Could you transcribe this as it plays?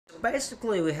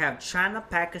basically we have China,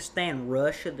 Pakistan,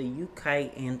 Russia, the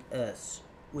UK, and us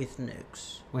with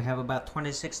nukes. We have about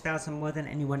 26,000 more than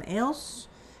anyone else.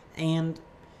 And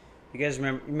you guys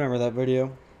remember that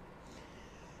video?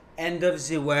 End of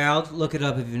the world. Look it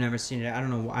up if you've never seen it. I don't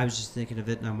know. I was just thinking of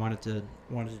it, and I wanted to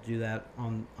do that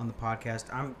on the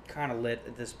podcast. I'm kind of lit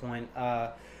at this point.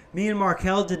 Me and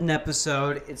Markel did an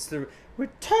episode. It's the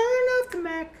Return of the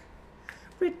Mac.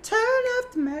 Return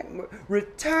of the Mac.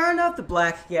 Return of the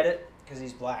Black. Get it? Because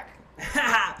he's black.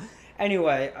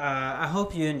 Anyway, I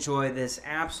hope you enjoy this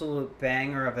absolute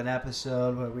banger of an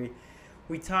episode where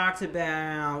we talked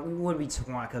about, what did we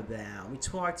talk about? We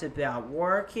talked about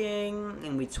working,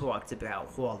 and we talked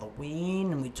about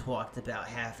Halloween, and we talked about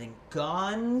having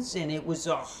guns, and it was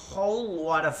a whole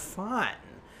lot of fun.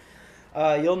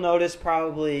 You'll notice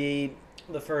probably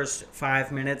the first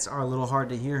 5 minutes are a little hard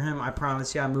to hear him. I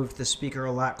promise you I moved the speaker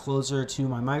a lot closer to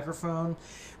my microphone.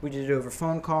 We did it over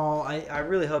phone call. I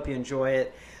really hope you enjoy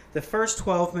it. The first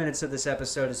 12 minutes of this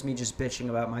episode is me just bitching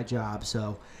about my job,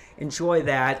 so enjoy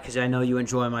that, because I know you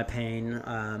enjoy my pain.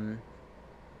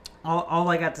 All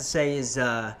I got to say is,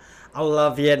 I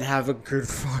love you and have a good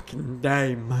fucking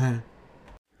day, man.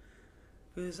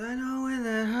 Because I know when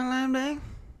that hotline bang,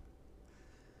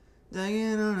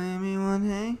 dang on me one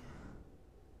day.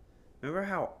 Remember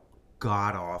how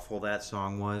god-awful that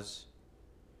song was?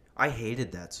 I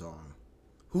hated that song.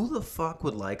 Who the fuck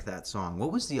would like that song?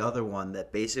 What was the other one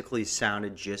that basically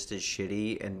sounded just as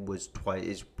shitty and was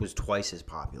twice as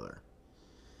popular?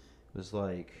 It was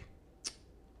like,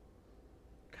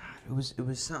 God, it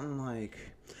was something like,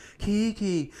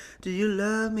 Kiki, do you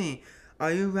love me?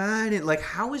 Are you riding? Like,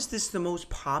 how is this the most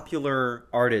popular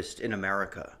artist in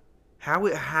America?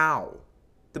 How?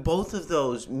 The both of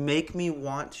those make me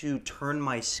want to turn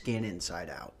my skin inside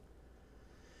out.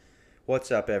 What's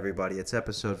up, everybody? It's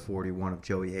episode 41 of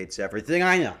Joey Hates Everything.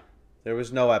 I know there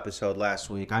was no episode last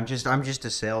week. I'm just a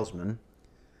salesman.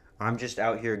 I'm just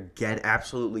out here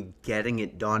absolutely getting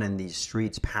it done in these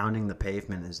streets, pounding the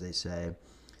pavement, as they say.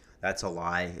 That's a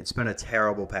lie. It's been a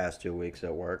terrible past 2 weeks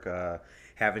at work.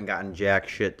 Haven't gotten jack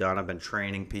shit done. I've been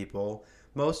training people.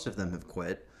 Most of them have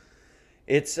quit.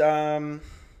 It's been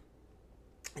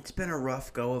a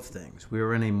rough go of things. We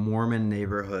were in a Mormon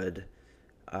neighborhood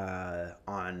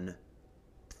on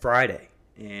Friday,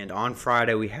 and on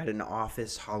Friday we had an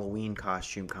office Halloween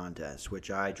costume contest,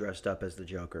 which I dressed up as the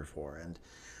Joker for, and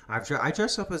I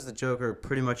dress up as the Joker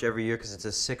pretty much every year because it's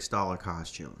a $6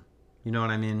 costume. You know what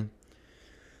I mean?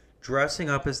 Dressing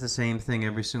up as the same thing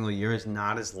every single year is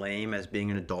not as lame as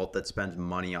being an adult that spends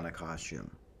money on a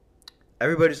costume.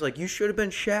 Everybody's like, you should have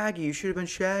been Shaggy, you should have been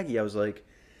Shaggy. I was like,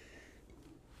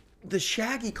 the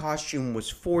Shaggy costume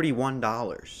was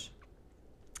 $41.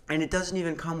 And it doesn't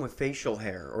even come with facial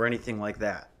hair or anything like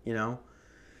that, you know?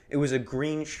 It was a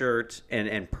green shirt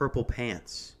and purple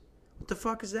pants. What the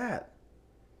fuck is that?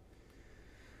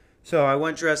 So I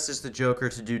went dressed as the Joker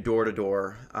to do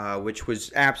door-to-door, which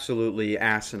was absolutely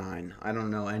asinine. I don't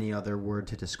know any other word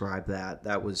to describe that.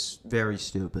 That was very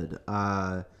stupid.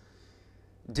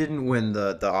 Didn't win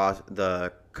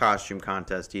the costume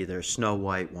contest either. Snow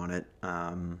White won it.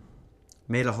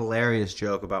 Made a hilarious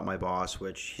joke about my boss,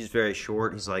 which he's very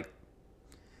short. He's like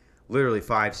literally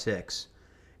 5'6".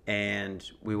 And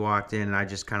we walked in, and I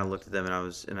just kind of looked at them,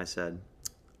 and I said,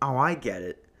 "Oh, I get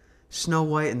it. Snow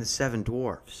White and the Seven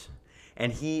Dwarfs."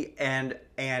 And he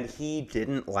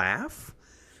didn't laugh.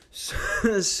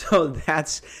 So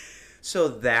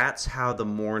that's how the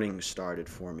morning started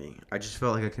for me. I just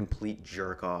felt like a complete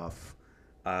jerk off.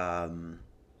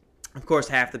 Of course,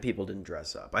 half the people didn't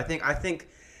dress up. I think.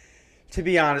 To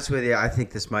be honest with you, I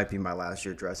think this might be my last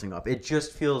year dressing up. It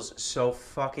just feels so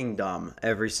fucking dumb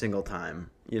every single time,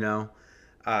 you know?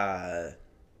 Half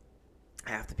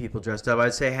the people dressed up.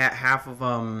 I'd say half of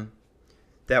them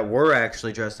that were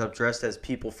actually dressed as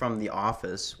people from The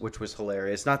Office, which was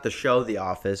hilarious. Not the show The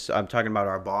Office. I'm talking about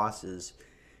our bosses,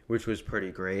 which was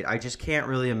pretty great. I just can't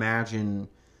really imagine...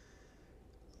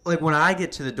 Like, when I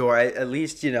get to the door, at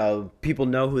least, you know, people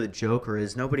know who the Joker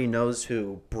is. Nobody knows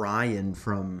who Brian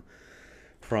from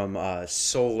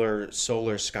Solar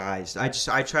Skies.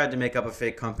 I tried to make up a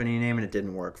fake company name and it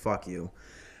didn't work. Fuck you.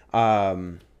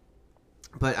 But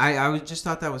I just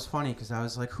thought that was funny because I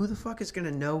was like, who the fuck is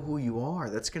gonna know who you are?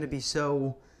 That's gonna be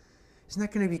so. Isn't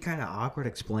that gonna be kind of awkward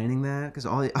explaining that? Because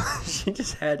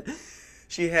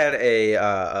she had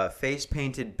a face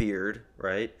painted beard,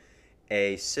 right?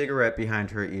 A cigarette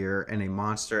behind her ear and a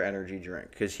Monster energy drink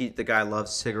because the guy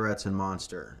loves cigarettes and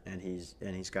Monster and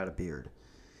he's got a beard.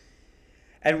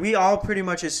 And we all pretty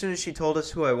much, as soon as she told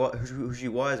us who she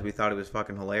was, we thought it was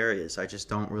fucking hilarious. I just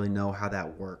don't really know how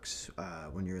that works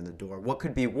when you're in the door. What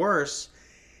could be worse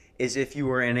is if you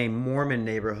were in a Mormon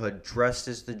neighborhood dressed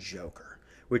as the Joker,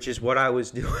 which is what I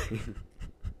was doing.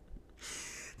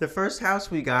 The first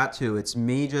house we got to, it's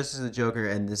me dressed as the Joker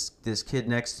and this kid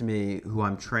next to me who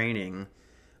I'm training,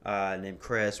 named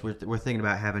Chris. We're thinking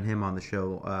about having him on the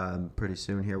show pretty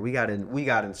soon here. We got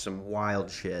in some wild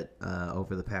shit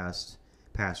over the past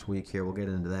week here. We'll get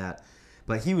into that.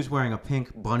 But he was wearing a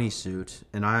pink bunny suit,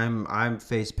 and I'm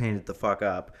face painted the fuck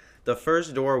up. The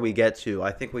first door we get to,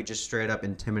 I think we just straight up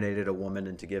intimidated a woman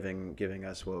into giving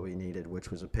us what we needed,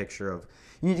 which was a picture of...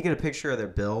 You need to get a picture of their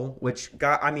bill, which...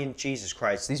 Jesus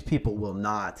Christ, these people will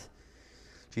not...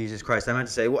 Jesus Christ, I meant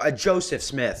to say... Joseph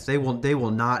Smith, they will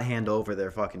not hand over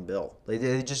their fucking bill.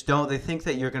 They just don't... They think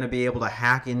that you're going to be able to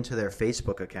hack into their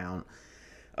Facebook account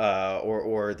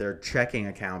or their checking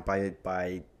account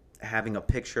by having a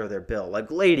picture of their bill.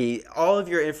 Like, lady, all of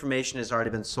your information has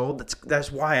already been sold.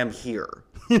 That's why I'm here.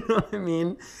 You know what I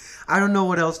mean? I don't know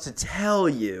what else to tell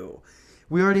you.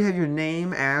 We already have your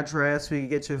name, address, we can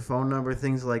get your phone number,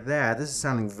 things like that. This is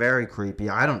sounding very creepy.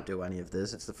 I don't do any of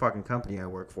this. It's the fucking company I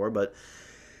work for, but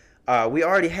we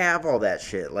already have all that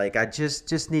shit. Like, I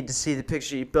just need to see the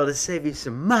picture you built to save you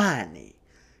some money.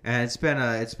 And it's been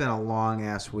a long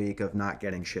ass week of not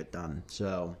getting shit done.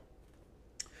 So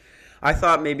I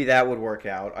thought maybe that would work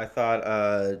out. I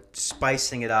thought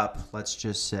spicing it up, let's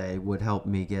just say, would help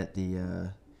me get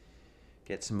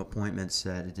some appointments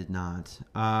set. It did not.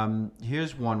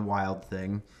 Here's one wild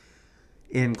thing.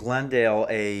 In Glendale,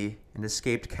 an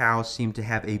escaped cow seemed to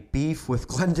have a beef with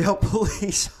Glendale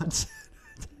police on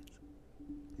Saturday.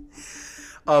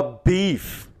 A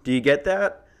beef. Do you get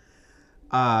that?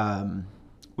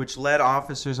 Which led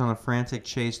officers on a frantic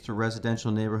chase through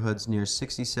residential neighborhoods near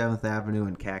 67th Avenue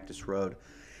and Cactus Road.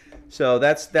 So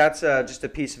that's just a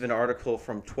piece of an article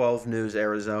from 12 News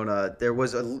Arizona. There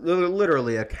was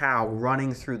literally a cow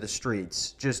running through the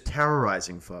streets, just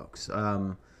terrorizing folks.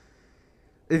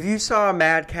 If you saw a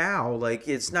mad cow, like,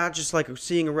 it's not just like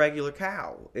seeing a regular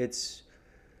cow. It's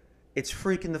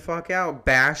freaking the fuck out,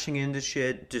 bashing into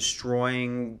shit,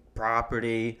 destroying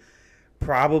property.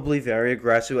 Probably very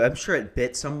aggressive. I'm sure it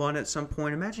bit someone at some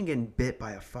point. Imagine getting bit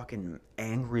by a fucking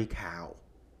angry cow.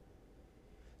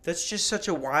 That's just such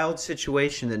a wild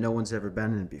situation that no one's ever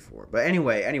been in before. But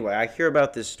anyway, I hear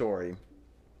about this story.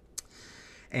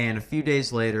 And a few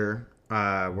days later,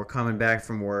 we're coming back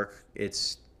from work.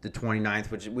 It's the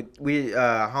 29th, which we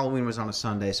Halloween was on a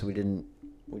Sunday, so we didn't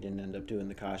end up doing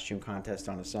the costume contest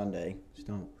on a Sunday. Just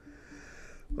don't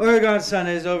work on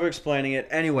Sundays, over explaining it.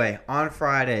 Anyway, on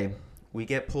Friday, we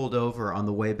get pulled over on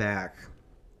the way back,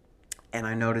 and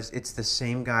I notice it's the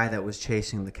same guy that was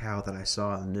chasing the cow that I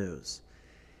saw on the news.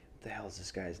 What the hell is this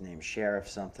guy's name? Sheriff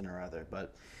something or other.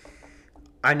 But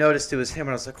I noticed it was him,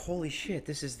 and I was like, holy shit,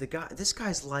 this is the guy. This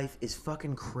guy's life is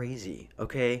fucking crazy,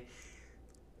 okay?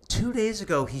 2 days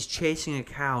ago, he's chasing a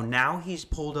cow. Now he's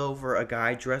pulled over a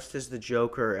guy dressed as the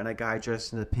Joker and a guy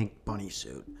dressed in a pink bunny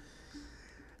suit.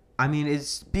 I mean,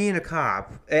 it's being a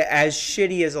cop, as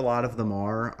shitty as a lot of them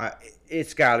are,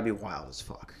 it's got to be wild as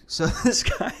fuck. So this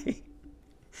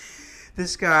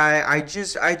guy, I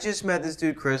just met this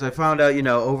dude, Chris. I found out,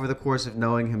 over the course of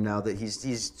knowing him now that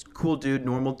he's cool dude,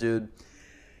 normal dude.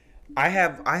 I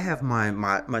have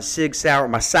my Sig Sauer,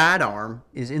 my sidearm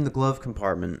is in the glove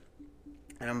compartment.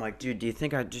 And I'm like, dude, do you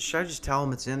think should I just tell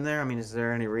him it's in there? I mean, is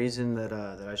there any reason that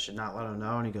I should not let him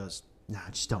know? And he goes, nah,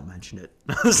 just don't mention it.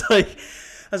 I was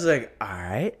like,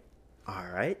 all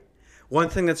right. One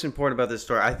thing that's important about this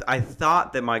story, I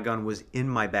thought that my gun was in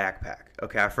my backpack.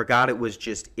 Okay, I forgot it was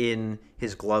just in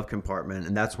his glove compartment,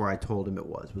 and that's where I told him it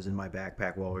was in my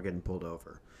backpack while we're getting pulled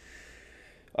over.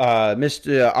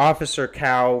 Mr. Officer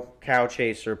Cow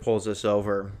Chaser pulls us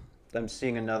over. I'm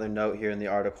seeing another note here in the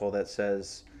article that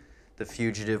says the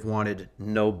fugitive wanted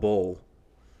no bull.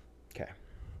 Okay.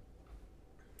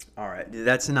 All right,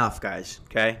 that's enough, guys.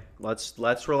 Okay,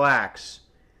 let's relax.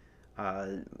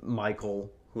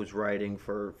 Michael, who's writing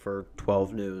for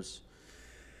 12 News.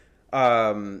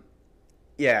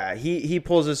 Yeah, he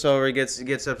pulls us over. He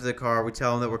gets up to the car. We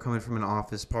tell him that we're coming from an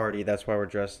office party. That's why we're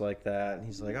dressed like that. And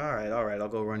he's like, all right, I'll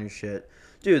go run your shit.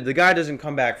 Dude, the guy doesn't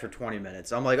come back for 20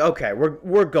 minutes. I'm like, okay,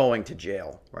 we're going to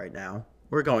jail right now.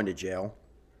 We're going to jail.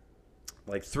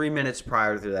 Like 3 minutes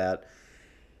prior to that,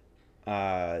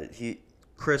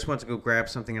 Chris went to go grab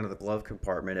something out of the glove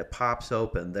compartment. It pops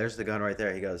open. There's the gun right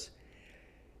there. He goes,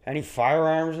 any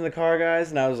firearms in the car,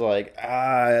 guys? And I was like,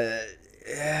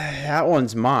 that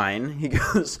one's mine. He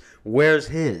goes, where's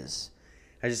his?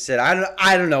 I just said,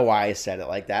 I don't know why I said it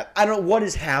like that. I don't know what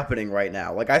is happening right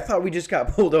now. Like, I thought we just got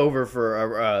pulled over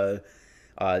for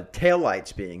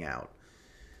taillights being out.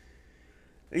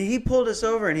 He pulled us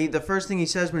over, and the first thing he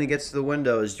says when he gets to the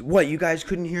window is, "What, you guys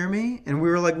couldn't hear me?" And we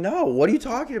were like, "No, what are you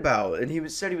talking about?"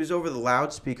 And said he was over the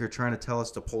loudspeaker trying to tell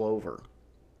us to pull over.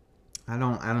 I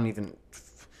don't even.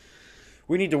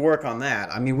 We need to work on that.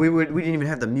 I mean, we didn't even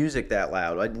have the music that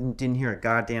loud. I didn't hear a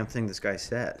goddamn thing this guy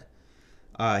said.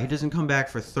 He doesn't come back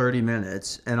for 30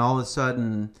 minutes, and all of a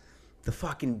sudden, the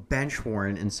fucking bench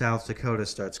warrant in South Dakota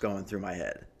starts going through my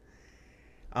head.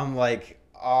 I'm like,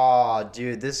 oh,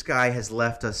 dude, this guy has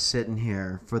left us sitting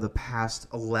here for the past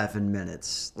 11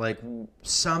 minutes. Like,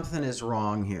 something is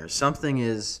wrong here. Something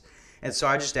is... And so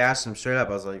I just asked him straight up.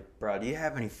 I was like, bro, do you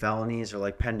have any felonies or,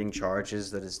 like, pending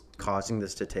charges that is causing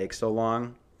this to take so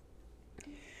long?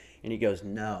 And he goes,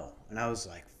 no. And I was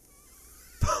like,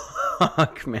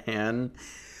 fuck, man.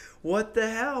 What the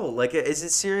hell? Like, is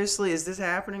it seriously? Is this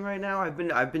happening right now?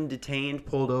 I've been detained,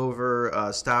 pulled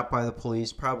over, stopped by the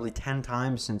police probably 10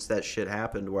 times since that shit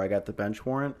happened where I got the bench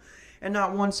warrant, and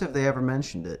not once have they ever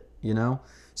mentioned it, you know?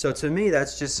 So to me,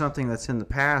 that's just something that's in the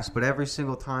past, but every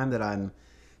single time that I'm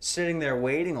sitting there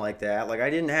waiting like that, like I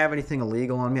didn't have anything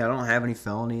illegal on me, I don't have any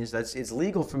felonies, it's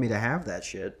legal for me to have that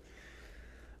shit.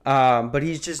 But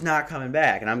he's just not coming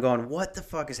back, and I'm going, what the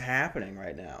fuck is happening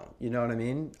right now? You know what I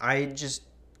mean? I just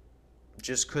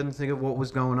couldn't think of what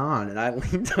was going on. And I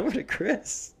leaned over to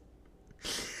Chris.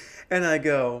 And I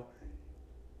go,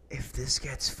 if this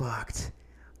gets fucked,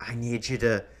 I need you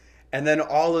to... And then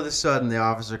all of a sudden, the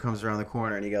officer comes around the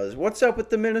corner and he goes, what's up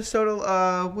with the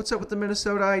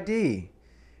Minnesota ID?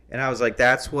 And I was like,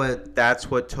 that's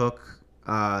what took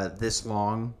this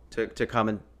long to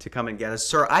come and get us.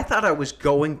 Sir, I thought I was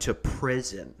going to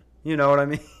prison. You know what I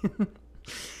mean?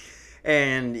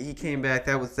 And he came back.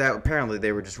 That was that. Apparently,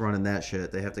 they were just running that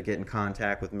shit. They have to get in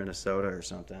contact with Minnesota or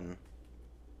something.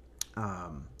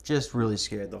 Just really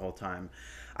scared the whole time.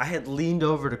 I had leaned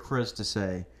over to Chris to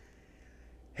say,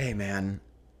 hey, man,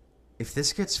 if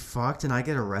this gets fucked and I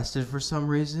get arrested for some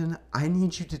reason, I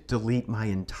need you to delete my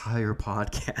entire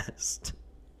podcast.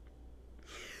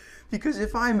 Because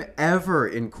if I'm ever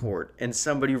in court and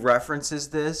somebody references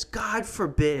this, God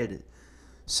forbid,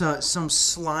 so some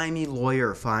slimy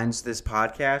lawyer finds this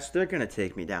podcast, they're going to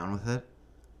take me down with it.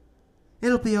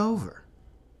 It'll be over.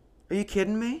 Are you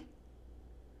kidding me?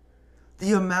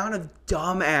 The amount of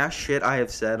dumb-ass shit I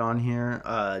have said on here,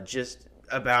 just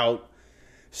about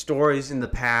stories in the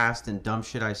past and dumb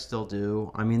shit I still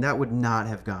do, I mean, that would not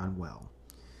have gone well.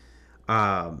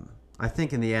 I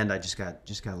think in the end, I just got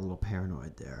a little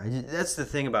paranoid there. That's the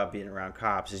thing about being around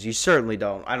cops, is you certainly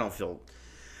don't...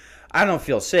 I don't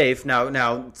feel safe.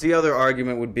 Now, the other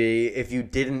argument would be if you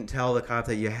didn't tell the cop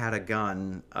that you had a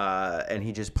gun, and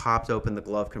he just popped open the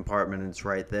glove compartment and it's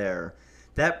right there.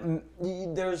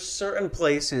 There's certain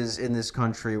places in this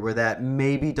country where that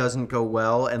maybe doesn't go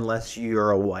well unless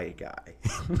you're a white guy.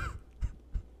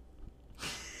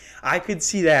 I could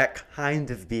see that kind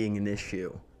of being an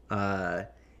issue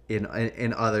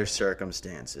in other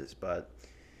circumstances, but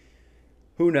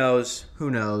who knows?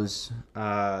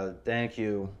 Thank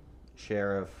you,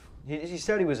 Sheriff. He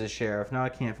said he was a sheriff. Now I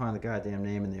can't find the goddamn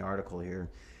name in the article here.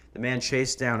 The man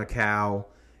chased down a cow,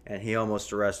 and he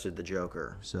almost arrested the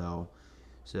Joker. So,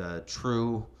 it's a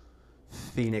true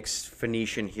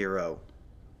Phoenician hero.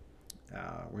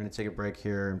 We're going to take a break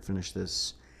here and finish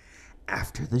this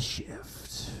after the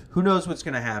shift. Who knows what's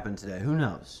going to happen today? Who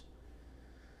knows?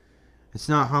 It's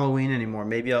not Halloween anymore.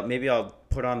 Maybe I'll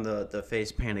put on the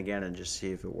face paint again and just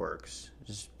see if it works.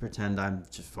 Just pretend I'm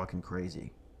just fucking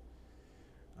crazy.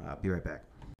 Be right back.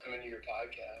 I'm into your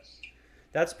podcast.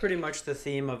 That's pretty much the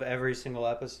theme of every single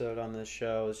episode on this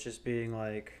show. Is just being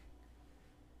like,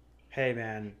 hey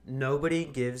man, nobody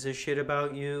gives a shit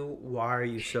about you. Why are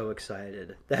you so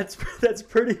excited? That's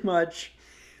pretty much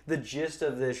the gist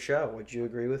of this show. Would you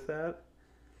agree with that?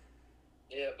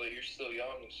 Yeah, but you're still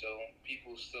young, so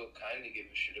people still kind of give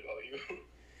a shit about you.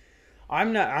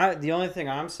 I'm not. The only thing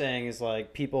I'm saying is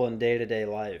like people in day-to-day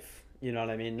life. You know what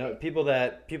I mean? No, people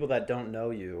that don't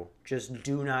know you just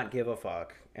do not give a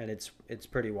fuck, and it's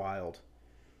pretty wild.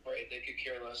 Right? They could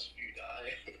care less if you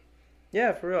die.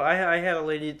 Yeah, for real. I had a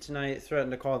lady tonight threaten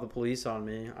to call the police on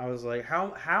me. I was like,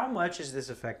 how much is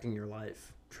this affecting your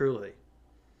life? Truly.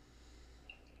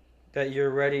 That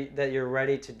you're ready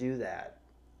to do that.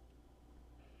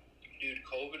 Dude,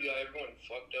 COVID got everyone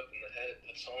fucked up in the head.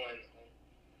 That's all I know.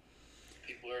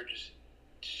 People are just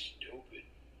stupid.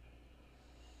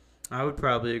 I would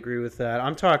probably agree with that.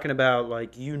 I'm talking about,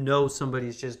 like,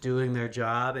 somebody's just doing their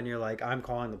job, and you're like, I'm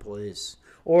calling the police.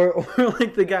 Or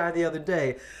like the guy the other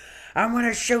day, I'm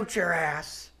gonna shoot your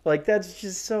ass. Like, that's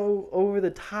just so over the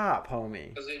top, homie.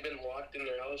 Because they've been locked in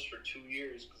their house for 2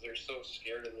 years because they're so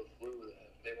scared of the flu that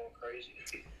they went crazy.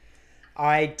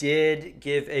 I did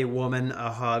give a woman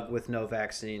a hug with no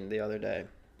vaccine the other day.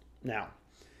 Now,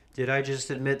 did I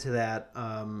just admit to that?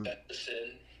 That's a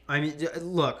sin. I mean,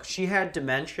 look, she had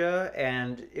dementia,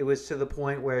 and it was to the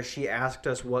point where she asked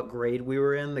us what grade we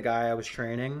were in, the guy I was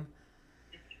training.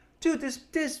 Dude,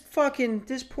 this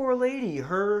poor lady,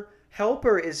 her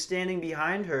helper is standing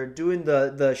behind her doing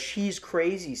the she's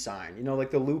crazy sign, you know,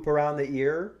 like the loop around the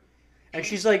ear. And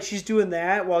she's doing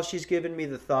that while she's giving me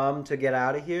the thumb to get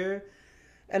out of here.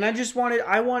 And I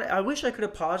wish I could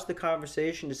have paused the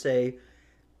conversation to say,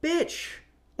 bitch,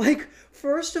 like,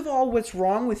 first of all, what's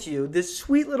wrong with you? This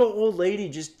sweet little old lady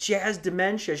just has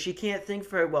dementia. She can't think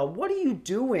very well. What are you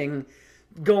doing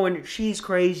going, she's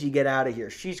crazy, get out of here.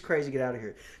 She's crazy, get out of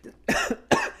here.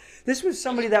 This was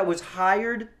somebody that was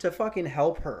hired to fucking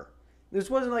help her. This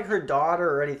wasn't like her daughter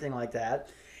or anything like that.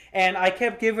 And I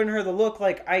kept giving her the look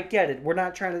like, I get it. We're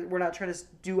not trying to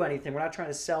do anything. We're not trying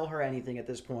to sell her anything at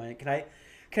this point. Can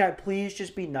I please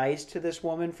just be nice to this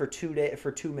woman for 2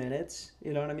 minutes?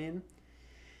 You know what I mean?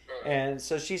 And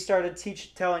so she started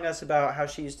telling us about how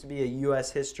she used to be a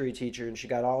U.S. history teacher, and she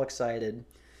got all excited.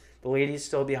 The lady's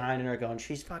still behind her going,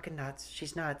 she's fucking nuts.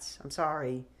 She's nuts. I'm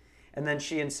sorry. And then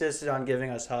she insisted on giving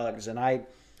us hugs. And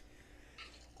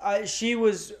she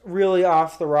was really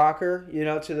off the rocker, you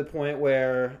know, to the point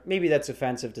where maybe that's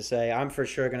offensive to say. I'm for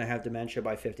sure going to have dementia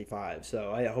by 55.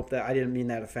 So I hope that I didn't mean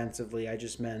that offensively. I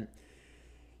just meant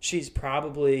she's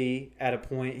probably at a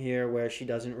point here where she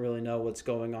doesn't really know what's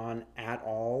going on at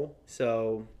all.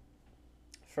 So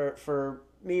for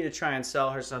me to try and sell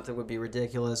her something would be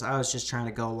ridiculous. I was just trying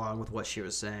to go along with what she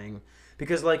was saying.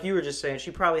 Because like you were just saying,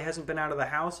 she probably hasn't been out of the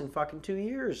house in fucking 2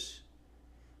 years.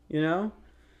 You know?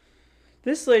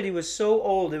 This lady was so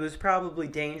old, it was probably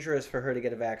dangerous for her to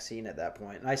get a vaccine at that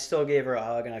point. And I still gave her a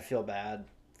hug, and I feel bad.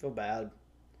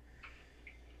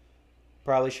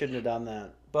 Probably shouldn't have done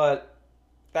that. But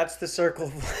that's the circle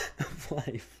of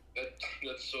life.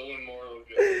 That's so immoral,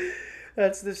 Joe.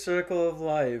 That's the circle of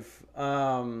life.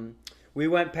 We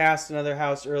went past another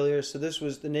house earlier. So this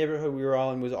was the neighborhood we were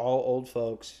all in was all old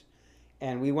folks.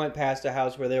 And we went past a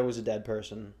house where there was a dead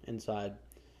person inside.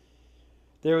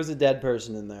 There was a dead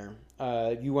person in there.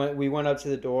 We went up to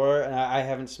the door, and I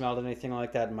haven't smelled anything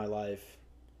like that in my life.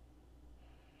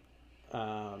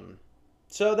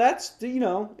 So that's, you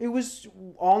know, it was,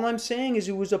 all I'm saying is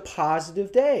it was a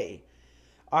positive day.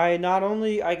 I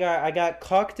got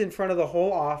cucked in front of the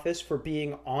whole office for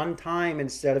being on time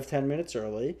instead of 10 minutes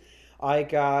early.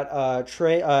 I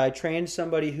trained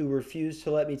somebody who refused to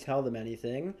let me tell them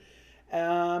anything.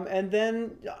 And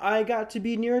then I got to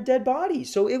be near a dead body.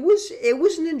 So it was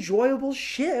an enjoyable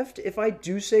shift, if I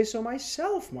do say so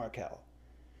myself, Markel.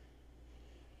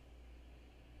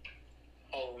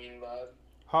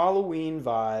 Halloween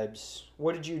vibes.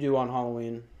 What did you do on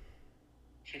Halloween?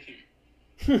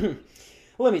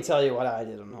 Let me tell you what I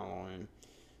did on Halloween.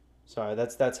 Sorry,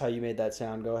 that's how you made that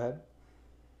sound. Go ahead.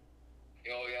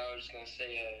 Oh yeah, I was just gonna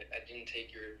say I didn't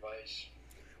take your advice.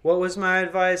 What was my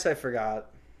advice? I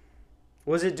forgot.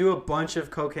 Was it do a bunch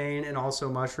of cocaine and also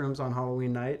mushrooms on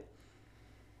Halloween night?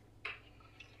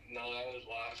 No, that was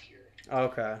last year.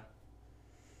 Okay.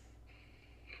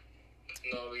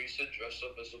 No, we used to dress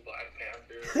up as a Black Panther.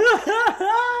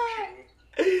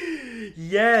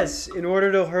 Yes, in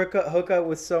order to hook up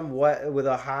with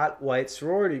a hot white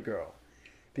sorority girl,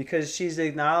 because she's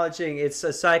acknowledging it's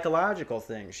a psychological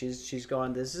thing. She's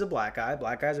going, this is a black guy.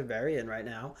 Black guys are very in right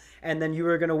now. And then you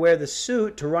were gonna wear the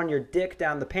suit to run your dick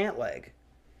down the pant leg.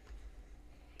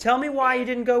 Tell me why you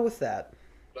didn't go with that.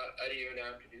 But I didn't even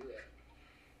have to do that.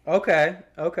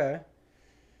 Okay.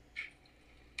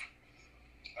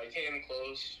 I came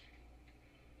close,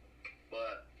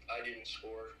 but I didn't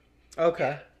score.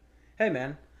 Okay. Hey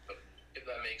man. If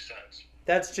that makes sense.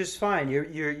 That's just fine.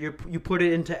 You put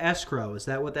it into escrow. Is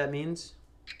that what that means?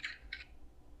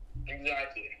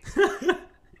 Exactly.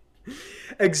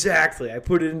 Exactly. I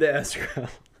put it into escrow.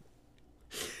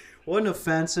 What an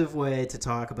offensive way to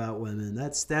talk about women.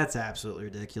 That's absolutely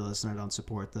ridiculous, and I don't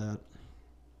support that.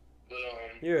 But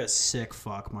You're a sick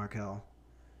fuck, Markel.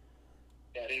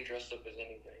 yeah, I didn't dress up as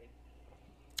anything.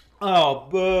 Oh,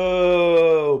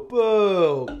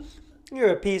 boo.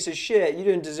 You're a piece of shit. You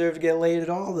didn't deserve to get laid at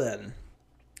all then.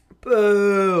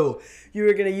 Boo. You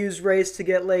were going to use race to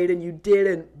get laid and you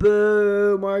didn't.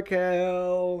 Boo,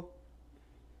 Markel.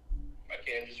 I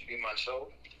can't just be myself.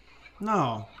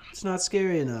 No, it's not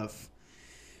scary enough.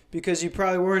 Because you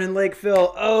probably weren't in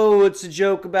Lakeville. Oh, it's a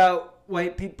joke about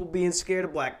white people being scared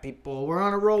of black people. We're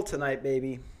on a roll tonight,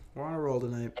 baby. We're on a roll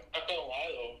tonight. I'm not gonna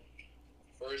lie though.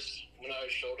 First, when I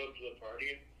showed up to the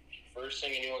party, first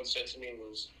thing anyone said to me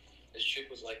was, this chick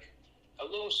was like,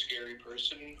 "Hello, scary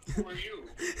person. Who are you?"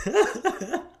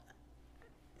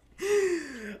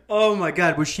 Oh my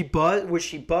God, was she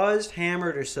buzzed,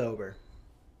 hammered, or sober?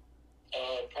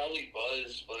 Probably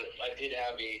buzzed, but I did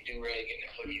have a do-rag and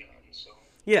a hoodie on, so.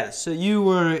 Yeah, so you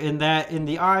were in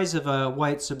the eyes of a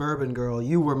white suburban girl,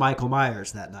 you were Michael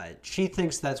Myers that night. She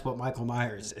thinks that's what Michael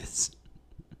Myers is.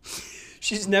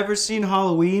 She's never seen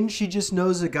Halloween. She just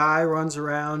knows a guy runs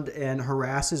around and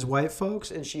harasses white folks,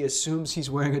 and she assumes he's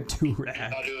wearing a do-rag. I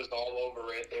thought it was all over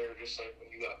right there, just like when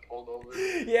you got pulled over.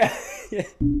 Yeah.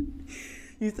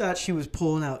 You thought she was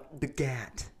pulling out the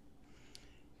gat.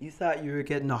 You thought you were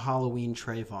getting a Halloween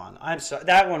Trayvon. I'm sorry.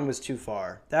 That one was too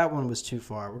far. We're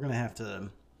gonna have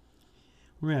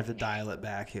to dial it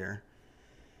back here.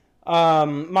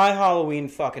 My Halloween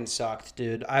fucking sucked,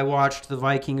 dude. I watched the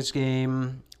Vikings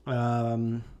game. I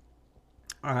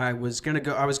was gonna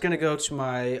go to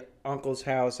my uncle's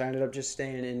house. I ended up just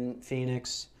staying in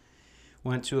Phoenix.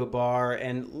 Went to a bar,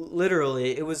 and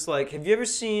literally, it was like, have you ever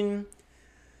seen?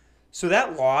 So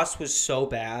that loss was so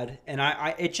bad, and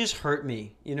it just hurt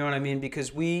me. You know what I mean?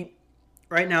 Because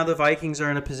right now the Vikings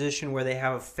are in a position where they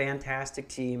have a fantastic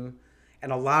team,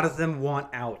 and a lot of them want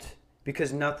out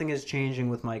because nothing is changing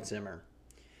with Mike Zimmer.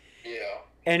 Yeah.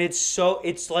 And it's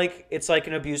like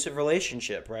an abusive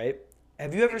relationship, right?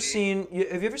 Have you ever seen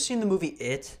the movie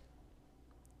It?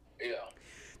 Yeah.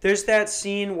 There's that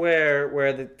scene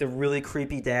where the really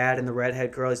creepy dad and the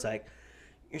redhead girl is like,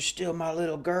 "You're still my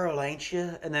little girl, ain't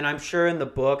you?" And then I'm sure in the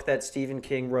book that Stephen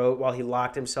King wrote while he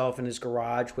locked himself in his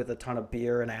garage with a ton of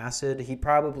beer and acid,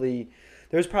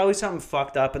 there's probably something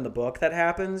fucked up in the book that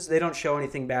happens. They don't show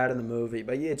anything bad in the movie,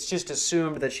 but it's just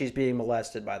assumed that she's being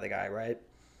molested by the guy, right?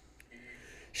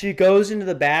 She goes into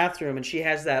the bathroom and she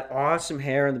has that awesome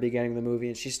hair in the beginning of the movie,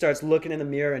 and she starts looking in the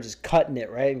mirror and just cutting it,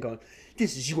 right? And going,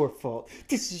 "This is your fault.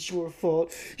 This is your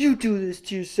fault. You do this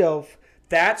to yourself."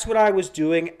 That's what I was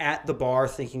doing at the bar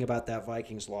thinking about that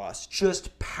Vikings loss.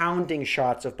 Just pounding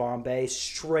shots of Bombay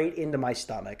straight into my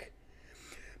stomach.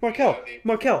 Markel,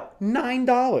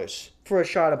 $9 for a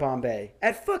shot of Bombay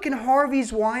at fucking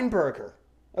Harvey's Weinberger.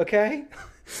 Okay?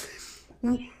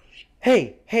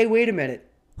 Hey, wait a minute.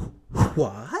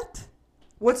 What?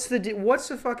 What's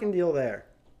the fucking deal there?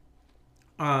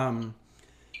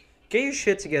 Get your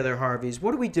shit together, Harvey's.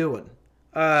 What are we doing?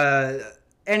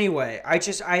 Anyway,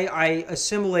 I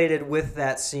assimilated with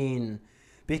that scene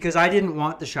because I didn't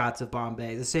want the shots of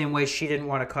Bombay the same way she didn't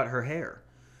want to cut her hair.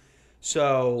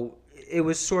 So it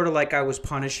was sort of like I was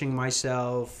punishing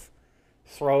myself,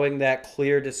 throwing that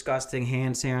clear, disgusting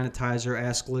hand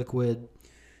sanitizer-esque liquid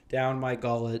down my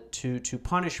gullet to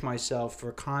punish myself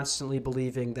for constantly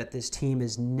believing that this team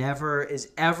is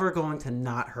ever going to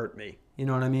not hurt me. You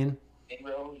know what I mean? Hey,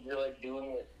 bro, you're like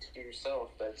doing it to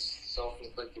yourself. That's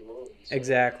self-inflicted wounds.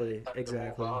 Exactly.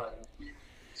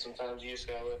 Sometimes you just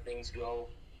gotta let things go.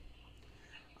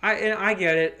 I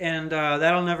get it, and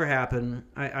that'll never happen.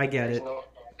 I get it.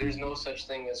 There's no such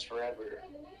thing as forever.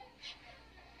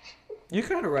 You're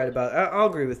kind of right about it. I'll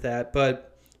agree with that,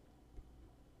 but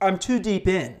I'm too deep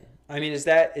in. I mean, is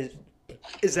that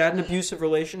an abusive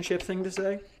relationship thing to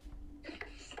say?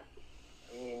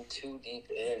 Too deep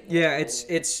in. Yeah,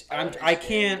 I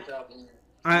can't.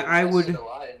 I would. A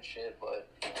lot and shit, but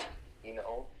you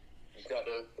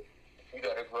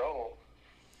gotta grow.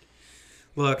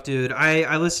 Look, dude,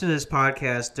 I listen to this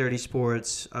podcast, Dirty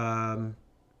Sports.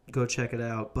 Go check it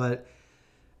out. But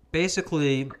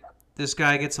basically, this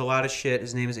guy gets a lot of shit.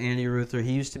 His name is Andy Ruther.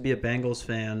 He used to be a Bengals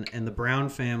fan, and the Brown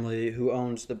family, who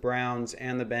owns the Browns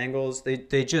and the Bengals,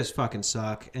 they just fucking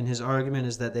suck. And his argument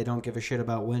is that they don't give a shit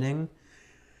about winning.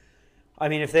 I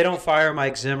mean, if they don't fire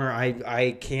Mike Zimmer,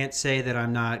 I can't say that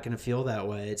I'm not gonna feel that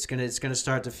way. It's gonna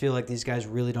start to feel like these guys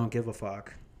really don't give a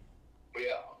fuck.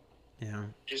 Yeah. Yeah.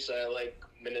 Just like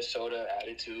Minnesota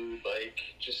attitude, like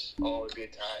just all a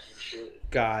good time and shit.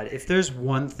 God, if there's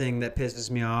one thing that pisses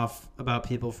me off about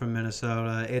people from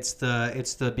Minnesota, it's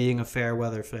the being a fair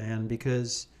weather fan,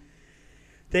 because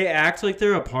they act like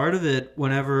they're a part of it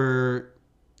whenever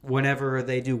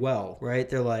they do well, right?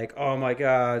 They're like, "Oh my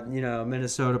God,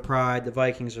 Minnesota pride, the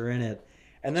Vikings are in it."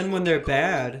 And then when they're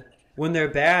bad,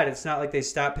 it's not like they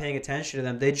stop paying attention to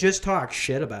them. They just talk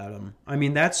shit about them. I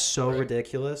mean, that's so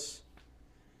ridiculous.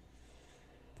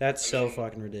 That's so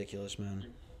fucking ridiculous, man.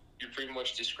 You're pretty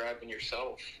much describing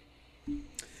yourself.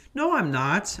 No, I'm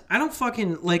not. I don't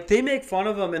fucking, they make fun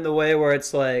of them in the way where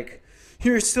it's like,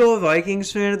 "You're still a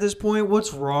Vikings fan at this point?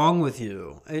 What's wrong with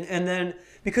you?" And then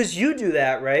Because you do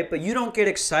that, right? But you don't get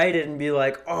excited and be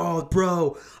like, oh,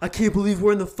 bro, I can't believe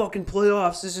we're in the fucking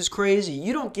playoffs. This is crazy.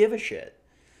 You don't give a shit.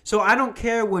 So I don't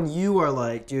care when you are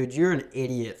like, dude, you're an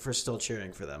idiot for still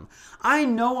cheering for them. I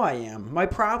know I am. My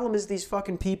problem is these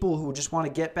fucking people who just want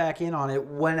to get back in on it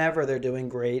whenever they're doing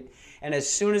great. And as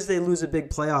soon as they lose a big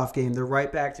playoff game, they're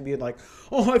right back to being like,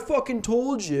 oh, I fucking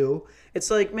told you. It's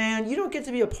like, man, you don't get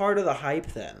to be a part of the hype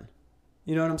then.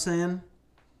 You know what I'm saying?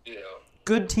 Yeah.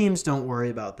 Good teams don't worry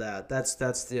about that. That's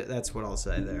what I'll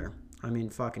say there. I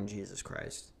mean, fucking Jesus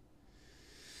Christ.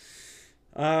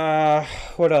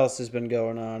 What else has been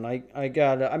going on? I've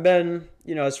been,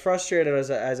 as frustrated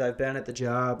as I've been at the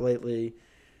job lately.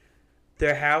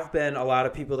 There have been a lot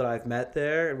of people that I've met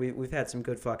there, and we've had some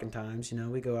good fucking times.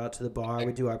 We go out to the bar,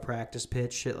 we do our practice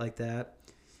pitch, shit like that.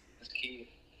 That's key.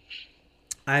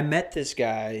 I met this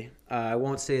guy. I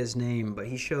won't say his name, but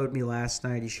he showed me last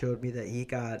night. He showed me that he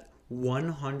got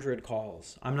 100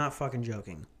 calls. I'm not fucking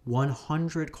joking.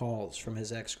 100 calls from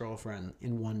his ex-girlfriend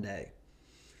in one day.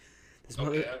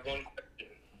 Okay, I have one question.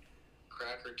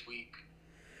 Crack or tweak?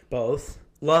 Both.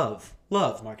 Love,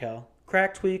 Markel.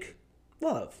 Crack, tweak,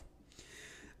 love.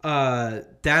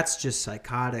 That's just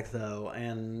psychotic, though.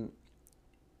 And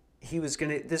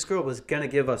this girl was gonna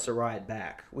give us a ride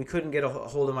back. We couldn't get a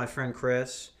hold of my friend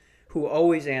Chris, who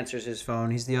always answers his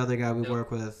phone. He's the other guy we work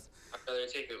with. I'd rather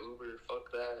take an Uber. Fuck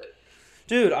that.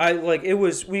 Dude,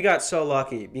 we got so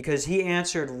lucky because he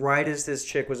answered right as this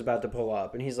chick was about to pull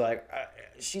up. And he's like,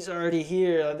 she's already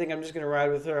here. I think I'm just going to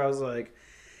ride with her. I was like,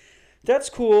 that's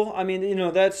cool. I mean,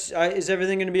 is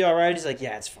everything going to be all right? He's like,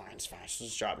 yeah, it's fine. She'll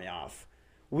just drop me off.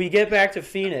 We get back to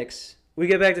Phoenix. And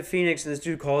this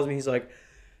dude calls me. He's like,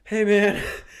 hey, man,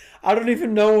 I don't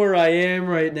even know where I am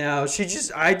right now.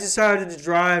 I decided to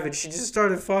drive, and she just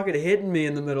started fucking hitting me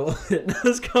in the middle of it. And I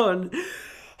was going,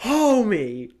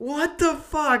 homie, what the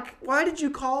fuck? Why did you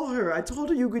call her? I told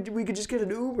her we could just get an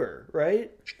Uber,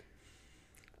 right?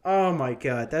 Oh my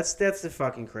god, that's the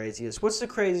fucking craziest. What's the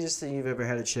craziest thing you've ever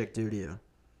had a chick do to you?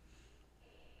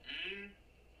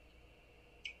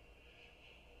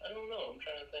 I don't know. I'm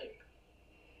trying to think.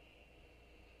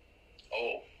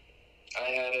 Oh,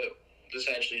 this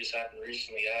actually just happened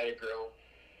recently. I had a girl.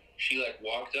 She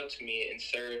walked up to me and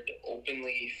started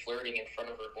openly flirting in front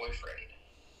of her boyfriend.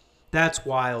 That's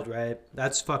wild, right?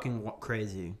 That's fucking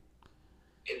crazy.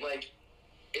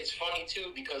 It's funny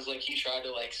too because he tried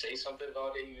to say something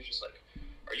about it. He was just like,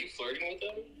 "Are you flirting with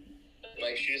him?"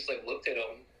 And she just looked at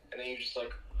him, and then he was just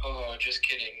like, "Oh, just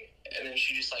kidding." And then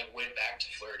she just went back to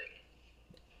flirting.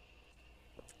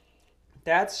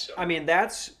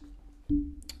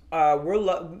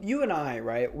 You and I,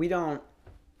 right? We don't.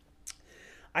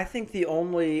 I think the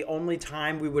only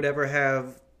time we would ever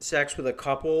have sex with a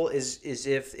couple is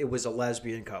if it was a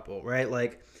lesbian couple,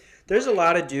 right? There's a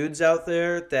lot of dudes out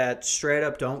there that straight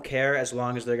up don't care as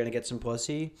long as they're gonna get some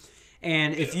pussy.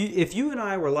 And if you and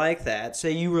I were like that,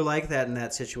 say you were like that in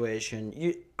that situation,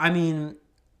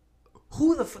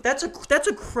 that's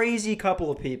a crazy couple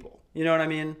of people. You know what I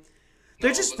mean?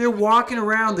 They're walking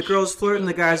around, the girl's flirting,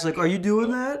 the guy's like, "Are you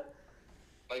doing that?"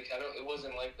 It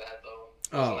wasn't like that though.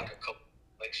 It Oh. wasn't a couple.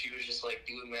 She was just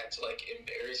doing that to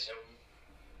embarrass him.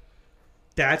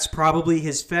 That's probably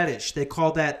his fetish. They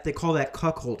call that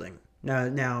cuckolding.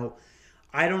 Now,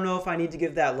 I don't know if I need to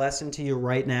give that lesson to you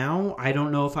right now. I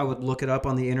don't know if I would look it up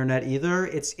on the internet either.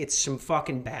 It's some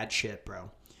fucking bad shit,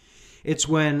 bro. It's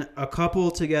when a couple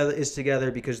is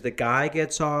together because the guy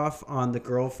gets off on the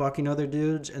girl fucking other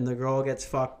dudes, and the girl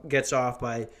gets off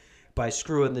by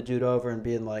screwing the dude over and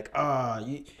being like,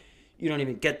 you don't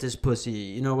even get this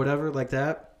pussy, whatever, like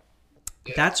that.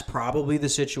 Yeah. That's probably the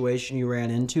situation you ran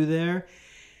into there.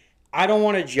 I don't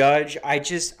want to judge. I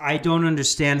don't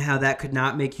understand how that could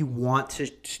not make you want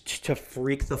to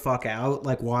freak the fuck out,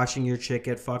 watching your chick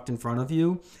get fucked in front of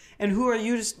you. And who are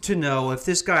you to know if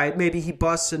this guy, maybe he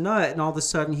busts a nut and all of a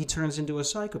sudden he turns into a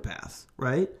psychopath,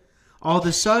 right? All of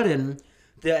a sudden,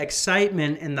 the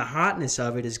excitement and the hotness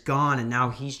of it is gone, and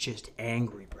now he's just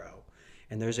angry, bro.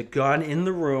 And there's a gun in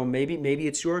the room. Maybe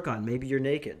it's your gun. Maybe you're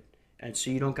naked. And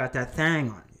so you don't got that thing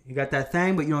on you. You got that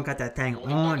thing, but you don't got that thing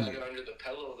on you. Under the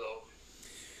pillow, though.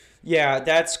 Yeah,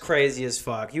 that's crazy as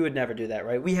fuck. You would never do that,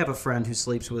 right? We have a friend who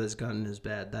sleeps with his gun in his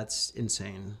bed. That's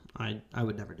insane. I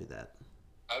would never do that.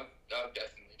 I've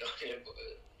definitely done it, but...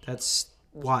 That's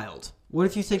wild. What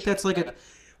if you think that's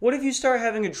what if you start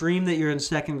having a dream that you're in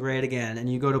second grade again,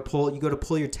 and you go to pull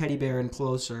your teddy bear in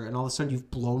closer, and all of a sudden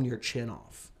you've blown your chin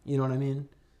off? You know what I mean?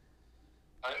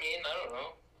 I don't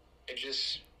know. It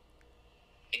gives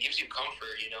you comfort,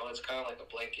 It's kind of like a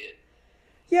blanket.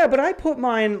 Yeah, but I put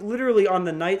mine literally on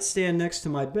the nightstand next to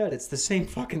my bed. It's the same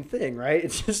fucking thing, right?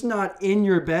 It's just not in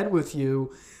your bed with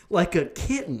you like a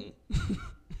kitten. Well,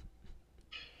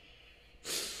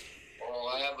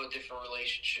 I have a different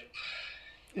relationship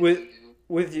than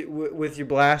with you do. with your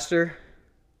blaster.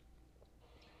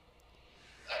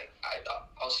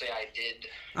 I'll say I did.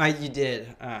 You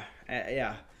did.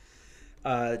 Yeah.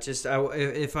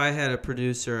 If I had a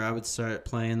producer, I would start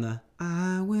playing the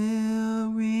 "I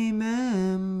will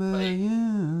remember Like,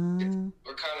 you."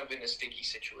 we're kind of in a sticky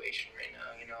situation right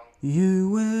now, you know. You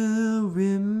will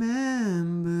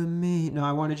remember me. No,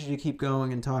 I wanted you to keep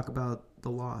going and talk about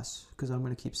the loss because I'm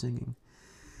going to keep singing.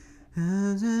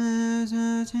 If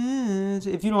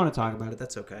you don't want to talk about it,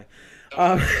 that's okay.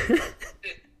 Gotta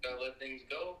let things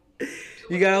go.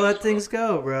 You gotta let things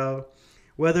go, bro.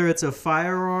 Whether it's a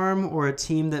firearm or a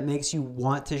team that makes you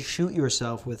want to shoot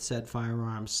yourself with said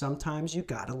firearm, sometimes you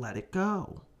gotta let it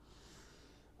go.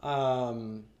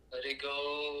 Let it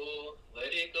go.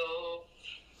 Let it go.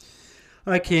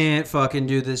 I can't fucking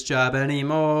do this job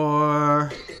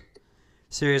anymore.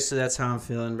 Seriously, that's how I'm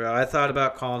feeling, bro. I thought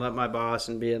about calling up my boss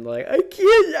and being like, I can't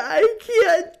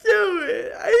do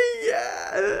it.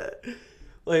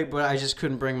 But I just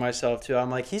couldn't bring myself to. I'm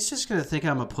like, he's just gonna think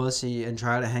I'm a pussy and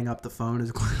try to hang up the phone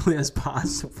as quickly as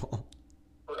possible.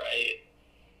 Right.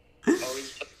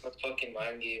 Always fucking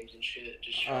mind games and shit.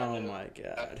 Just trying Oh my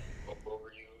god.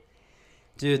 over you.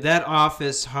 Dude, that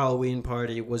office Halloween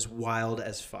party was wild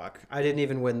as fuck. I didn't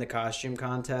even win the costume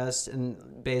contest,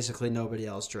 and basically nobody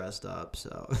else dressed up,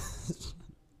 so...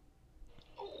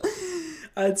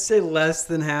 I'd say less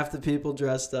than half the people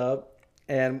dressed up,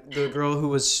 and the girl who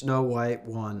was Snow White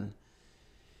won.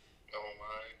 Oh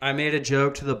my. I made a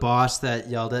joke to the boss that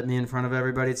yelled at me in front of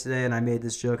everybody today, and I made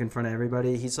this joke in front of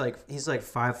everybody. He's like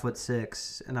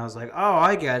 5'6", and I was like, "Oh,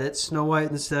 I get it, Snow White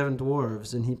and the Seven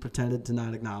Dwarves," and he pretended to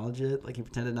not acknowledge it, like he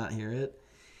pretended not hear it.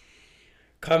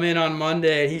 Come in on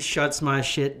Monday, and he shuts my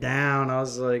shit down. I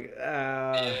was like,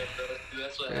 Yeah,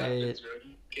 that's what great. happens, bro.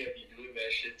 You can't be doing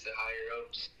that shit to higher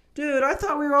ups. Dude, I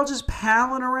thought we were all just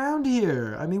palling around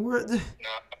here. I mean, we're... Nah,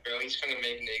 bro, he's gonna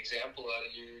make an example out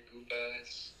of your goof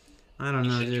ass. I don't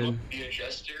know, You dude. want to be a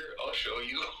jester? I'll show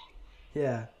you.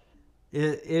 Yeah.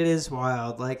 It is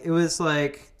wild. Like, it was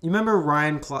like... You remember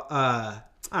Ryan...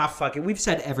 fuck it. We've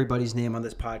said everybody's name on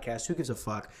this podcast. Who gives a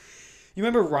fuck? You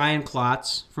remember Ryan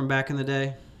Klotz from back in the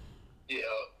day? Yeah.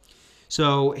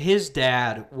 So, his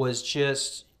dad was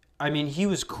just... I mean, he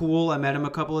was cool. I met him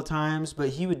a couple of times, but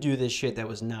he would do this shit that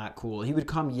was not cool. He would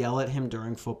come yell at him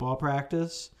during football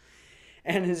practice.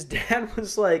 And his dad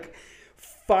was like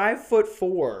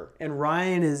 5'4", and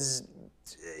Ryan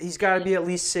he's got to be at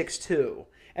least 6'2".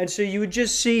 And so you would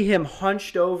just see him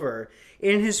hunched over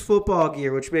in his football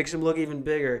gear, which makes him look even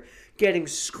bigger, getting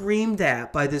screamed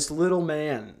at by this little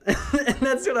man. And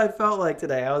that's what I felt like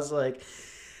today. I was like,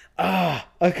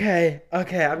 okay.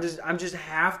 I'm just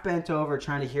half bent over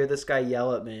trying to hear this guy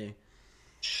yell at me.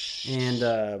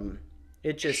 And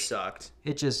it just sucked.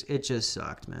 It just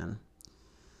sucked, man.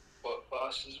 What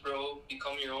bosses, bro?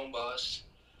 Become your own boss.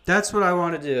 That's what I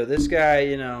want to do. This guy,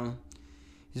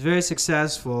 he's very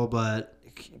successful, but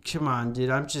come on, dude.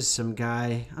 I'm just some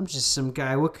guy.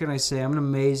 What can I say? I'm an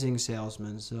amazing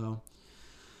salesman, so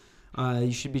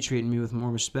you should be treating me with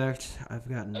more respect. I've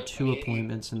gotten 2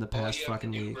 appointments in the past fucking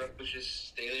week. Bro, just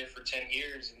stay there for 10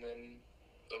 years and then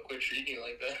they'll quit treating you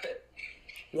like that.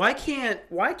 Why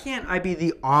can't I be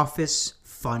the office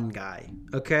fun guy?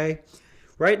 Okay?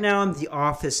 Right now I'm the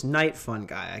office night fun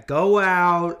guy. I go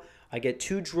out, I get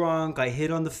too drunk, I hit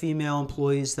on the female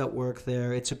employees that work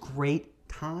there. It's a great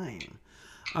time.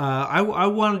 I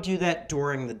want to do that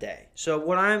during the day. So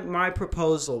my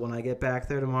proposal when I get back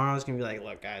there tomorrow is gonna be like,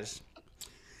 look, guys,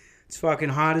 it's fucking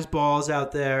hot as balls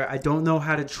out there. I don't know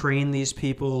how to train these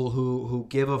people who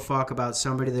give a fuck about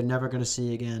somebody they're never gonna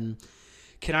see again.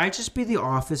 Can I just be the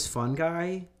office fun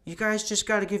guy? You guys just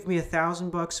got to give me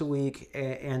 $1,000 a week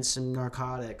and some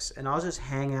narcotics, and I'll just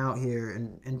hang out here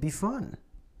and be fun.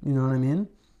 You know what I mean?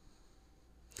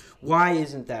 Why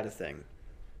isn't that a thing?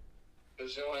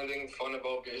 Because the only thing fun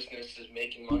about business is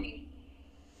making money.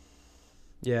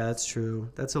 Yeah, that's true.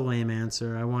 That's a lame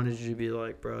answer. I wanted you to be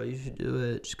like, bro, you should do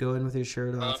it. Just go in with your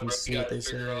shirt off and see what they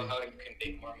say. Out how you can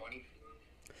make more money.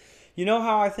 You know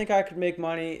how I think I could make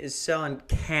money is selling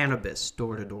cannabis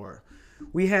door to door.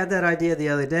 We had that idea the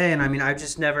other day, and I mean, I've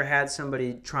just never had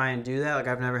somebody try and do that. Like,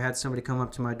 I've never had somebody come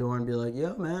up to my door and be like,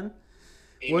 yo, man,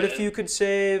 what if you could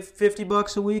save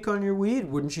 $50 a week on your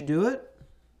weed? Wouldn't you do it?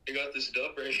 You got this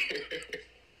dub right here.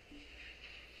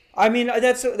 I mean,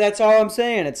 that's all I'm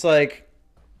saying. It's like,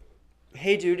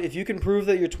 Hey, dude, if you can prove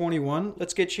that you're 21,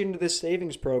 let's get you into this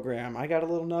savings program. I got a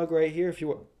little nug right here if you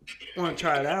want to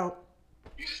try it out.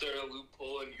 You start a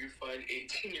loophole and you find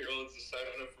 18-year-olds to sign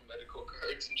up for medical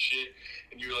cards and shit,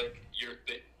 and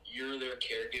you're their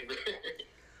caregiver.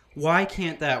 Why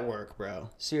can't that work, bro?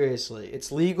 Seriously,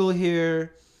 it's legal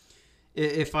here.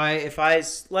 If I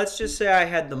let's just say I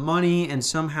had the money and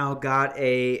somehow got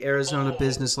a Arizona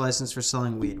business license for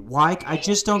selling weed. Why? I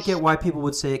just don't get why people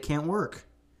would say it can't work.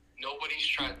 Nobody's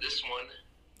tried this one.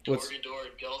 Door-to-door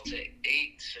Delta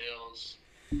 8 sales.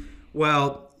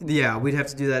 Well, yeah, we'd have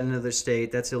to do that in another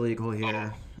state. That's illegal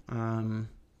here. Isn't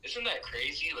that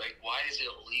crazy? Like, why is it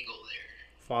illegal there?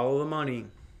 Follow the money.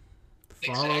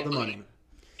 Follow the money.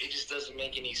 It just doesn't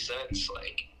make any sense.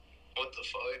 Like, what the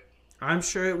fuck? I'm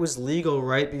sure it was legal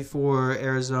right before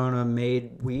Arizona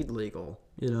made weed legal,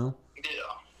 you know?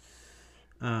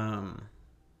 Yeah.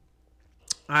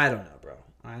 I don't know, bro.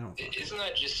 I don't think Isn't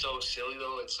that just so silly,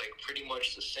 though? It's, like, pretty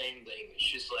much the same thing. It's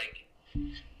just, like,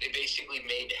 they basically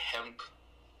made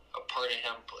a part of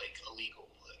hemp, like, illegal.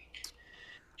 Like.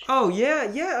 Oh,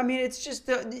 yeah. I mean, it's just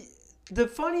the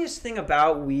funniest thing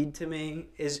about weed to me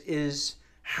is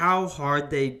how hard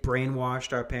they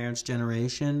brainwashed our parents'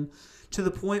 generation to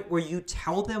the point where you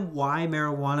tell them why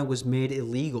marijuana was made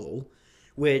illegal,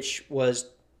 which was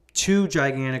two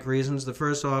gigantic reasons. The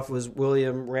first off was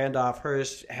William Randolph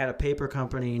Hearst had a paper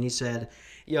company, and he said,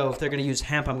 yo, if they're going to use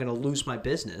hemp, I'm going to lose my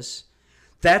business.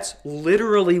 That's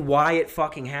literally why it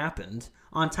fucking happened.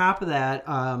 On top of that,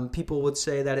 people would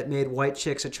say that it made white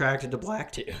chicks attracted to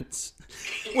black dudes.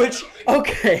 Which,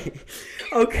 okay,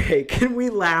 can we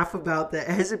laugh about that?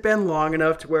 Has it been long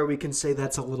enough to where we can say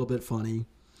that's a little bit funny?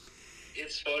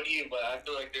 It's funny, but I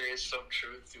feel like there is some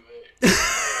truth to it.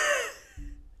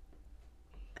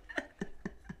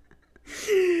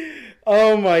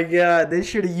 Oh my god, they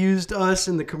should have used us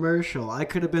in the commercial. I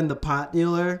could have been the pot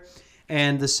dealer,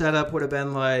 and the setup would have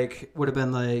been like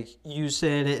you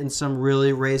saying it in some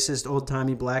really racist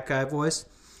old-timey black guy voice.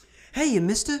 Hey, you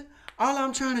mister, all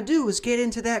I'm trying to do is get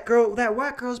into that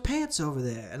white girl's pants over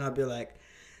there. And I'd be like,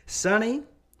 Sonny,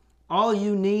 all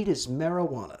you need is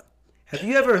marijuana. Have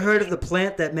you ever heard of the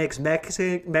plant that makes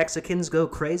Mexicans go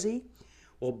crazy?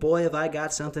 Well, boy, have I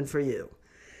got something for you.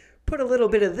 Put a little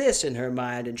bit of this in her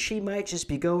mind, and she might just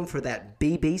be going for that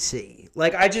BBC.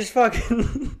 Like, I just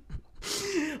fucking...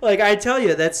 like, I tell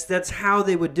you, that's how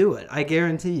they would do it. I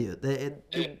guarantee you.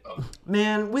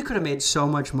 Man, we could have made so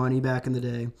much money back in the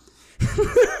day.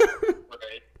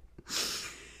 Right.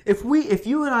 If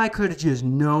you and I could have just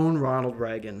known Ronald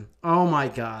Reagan, oh my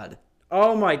god,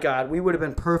 we would have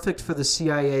been perfect for the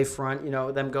CIA front. You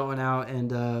know, them going out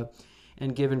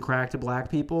and giving crack to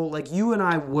black people. Like, you and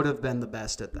I would have been the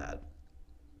best at that.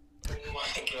 Oh my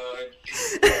god.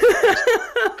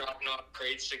 Dropping off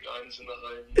crates of guns in the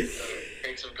hood,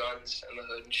 crates of guns in the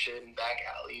hood and shit in back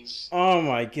alleys. Oh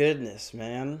my goodness,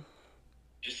 man.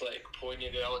 Just like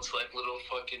pointing it out to like little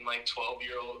fucking like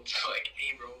 12-year-olds, like,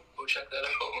 hey bro, go check that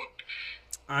out.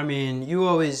 I mean, you've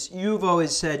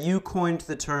always said, you coined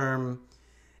the term,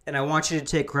 and I want you to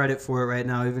take credit for it right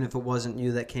now, even if it wasn't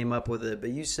you that came up with it,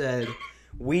 but you said,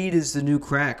 weed is the new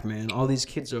crack, man. All these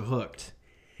kids are hooked.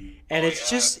 And it's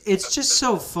just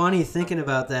so funny thinking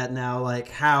about that now, like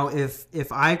how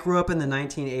if I grew up in the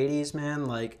 1980s, man,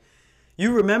 like,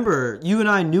 you remember, you and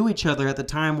I knew each other at the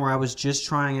time where I was just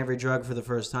trying every drug for the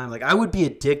first time. Like, I would be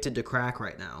addicted to crack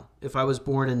right now if I was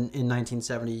born in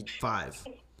 1975.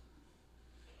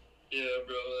 Yeah,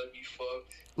 bro, that'd be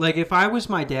fucked. Like, if I was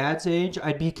my dad's age,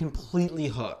 I'd be completely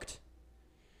hooked.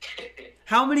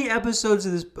 How many episodes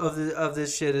of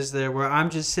this shit is there where I'm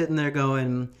just sitting there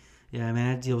going, yeah, man, I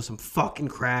had to deal with some fucking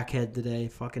crackhead today,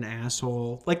 fucking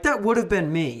asshole. Like, that would have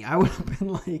been me. I would have been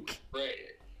like...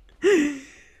 Right.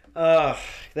 Oh,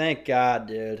 thank God,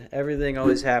 dude. Everything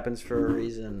always happens for a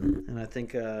reason. And I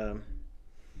think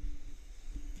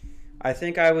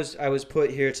I was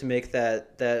put here to make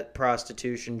that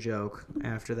prostitution joke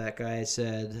after that guy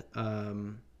said,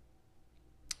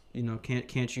 you know,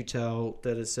 can't you tell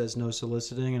that it says no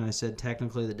soliciting? And I said,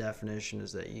 technically the definition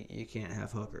is that you can't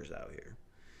have hookers out here.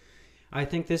 I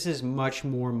think this is much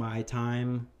more my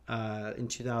time in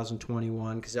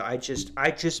 2021 because I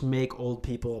just make old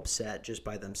people upset just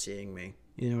by them seeing me.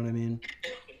 You know what I mean?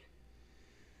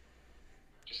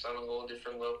 Just on a whole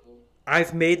different level.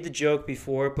 I've made the joke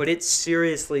before, but it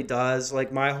seriously does.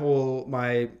 Like,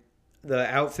 the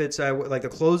outfits I wear, like the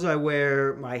clothes I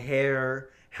wear, my hair,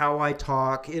 how I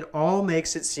talk, it all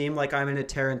makes it seem like I'm in a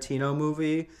Tarantino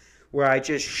movie where I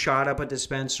just shot up a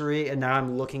dispensary and now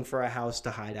I'm looking for a house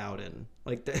to hide out in.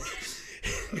 Like that.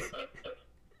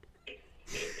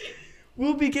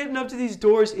 We'll be getting up to these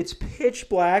doors. It's pitch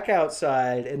black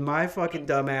outside, and my fucking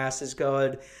dumbass is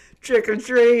going, trick or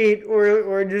treat,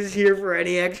 or just here for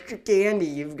any extra candy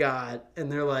you've got.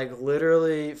 And they're like,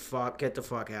 literally, fuck, get the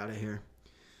fuck out of here.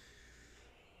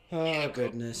 Oh, Yeah,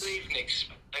 goodness. I don't even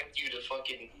expect you to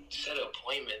fucking set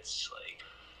appointments. Like,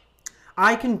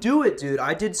 I can do it, dude.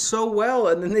 I did so well,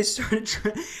 and then they started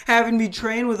having me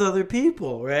train with other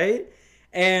people, right?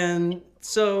 And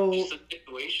so... the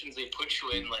situations they put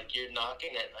you in, like, you're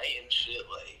knocking at night and shit,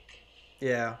 like...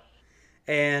 Yeah.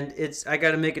 And I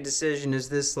got to make a decision. Is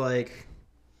this like,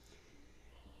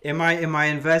 am I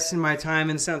investing my time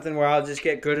in something where I'll just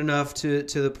get good enough to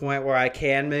the point where I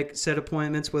can set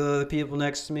appointments with other people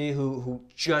next to me who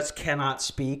just cannot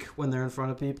speak when they're in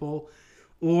front of people?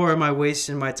 Or am I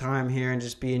wasting my time here and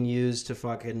just being used to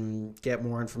fucking get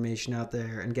more information out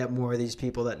there and get more of these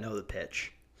people that know the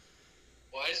pitch?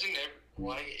 Why is it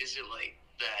like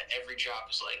that? Every job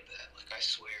is like that. Like, I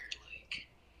swear,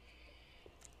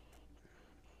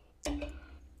 like...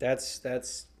 That's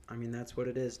what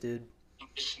it is, dude. You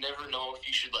just never know if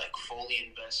you should, like, fully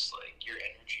invest, like, your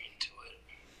energy into it.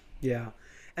 Yeah.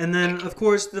 And then, of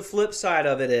course, the flip side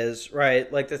of it is,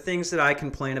 right, like the things that I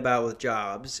complain about with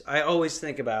jobs, I always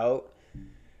think about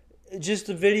just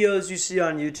the videos you see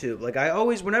on YouTube. Like,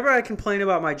 whenever I complain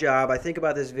about my job, I think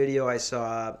about this video I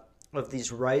saw of these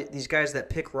guys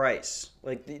that pick rice.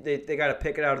 Like, they got to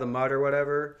pick it out of the mud or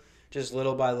whatever, just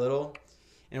little by little.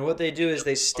 And what they do is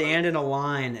they stand in a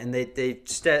line and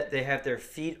they have their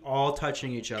feet all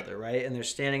touching each other, right? And they're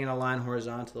standing in a line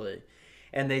horizontally.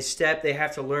 And they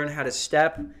have to learn how to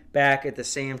step back at the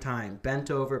same time, bent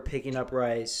over, picking up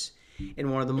rice in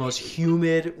one of the most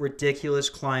humid, ridiculous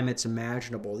climates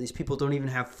imaginable. These people don't even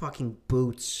have fucking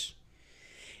boots.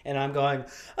 And I'm going,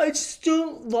 I just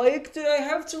don't like that I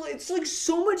have to, it's like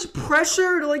so much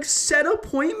pressure to like set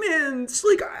appointments.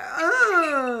 Like,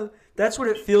 that's what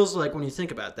it feels like when you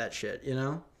think about that shit, you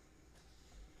know?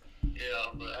 Yeah,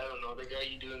 but I don't know. They got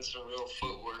you doing some real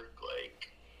footwork. Like,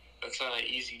 that's not an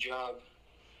easy job.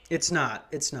 It's not.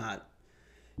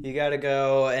 You got to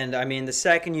go, and I mean, the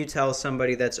second you tell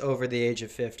somebody that's over the age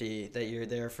of 50 that you're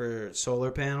there for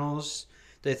solar panels,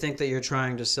 they think that you're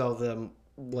trying to sell them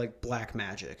like black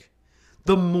magic.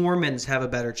 The Mormons have a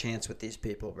better chance with these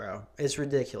people, bro. It's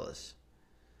ridiculous.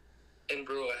 And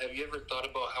bro, have you ever thought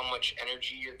about how much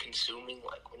energy you're consuming,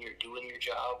 like when you're doing your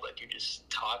job? Like, you're just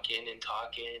talking and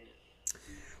talking.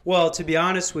 Well, to be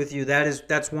honest with you,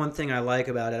 that's one thing I like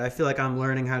about it. I feel like I'm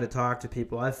learning how to talk to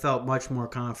people. I felt much more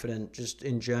confident just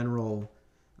in general,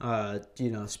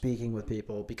 speaking with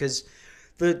people, because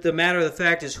the matter of the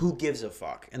fact is, who gives a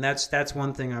fuck? And that's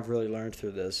one thing I've really learned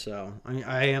through this. So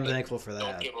I am thankful for that.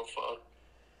 Don't give a fuck.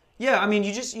 Yeah, I mean,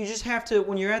 you just have to,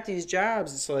 when you're at these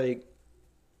jobs, it's like,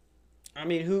 I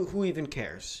mean, who even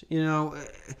cares? You know,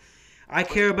 I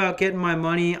care about getting my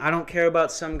money. I don't care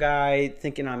about some guy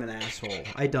thinking I'm an asshole.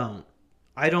 I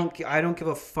don't give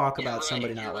a fuck about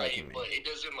somebody not liking me. But it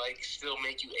doesn't, like, still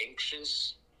make you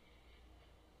anxious.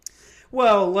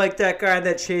 Well, like that guy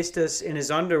that chased us in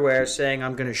his underwear saying,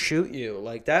 I'm going to shoot you.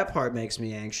 Like, that part makes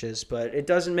me anxious, but it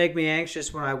doesn't make me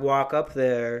anxious when I walk up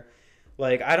there.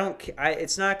 Like,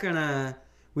 it's not going to...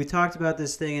 We talked about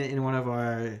this thing in one of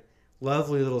our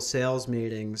lovely little sales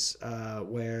meetings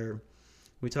where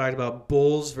we talked about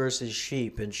bulls versus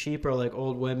sheep. And sheep are like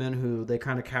old women who they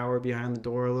kind of cower behind the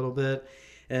door a little bit.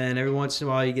 And every once in a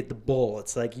while you get the bull.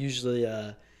 It's like usually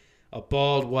a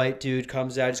bald white dude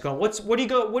comes out, just going, what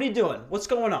are you doing? What's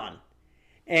going on?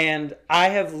 And I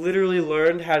have literally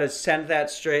learned how to send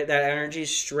that energy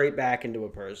straight back into a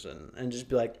person and just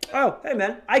be like, oh, hey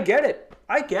man, I get it.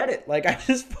 Like, I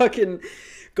just fucking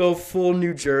go full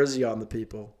New Jersey on the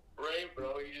people. Right,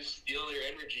 bro. You just steal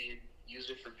their energy and use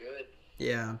it for good.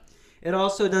 Yeah. It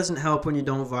also doesn't help when you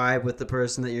don't vibe with the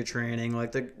person that you're training.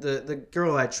 Like the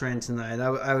girl I trained tonight,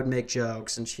 I would make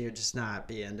jokes and she would just not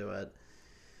be into it.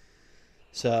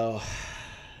 So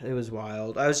it was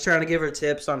wild. I was trying to give her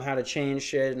tips on how to change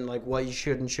shit and like what you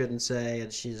should and shouldn't say,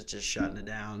 and she's just shutting it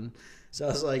down. So I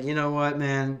was like, you know what,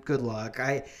 man? Good luck.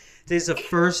 This is the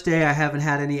first day I haven't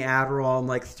had any Adderall in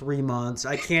like 3 months.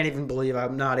 I can't even believe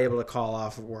I'm not able to call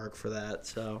off of work for that.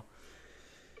 So.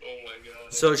 Oh my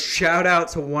god. So shout out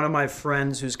to one of my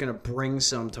friends who's going to bring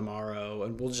some tomorrow,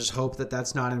 and we'll just hope that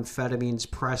that's not amphetamines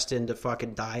pressed into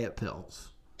fucking diet pills.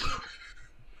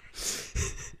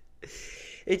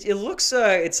 It looks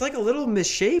it's like a little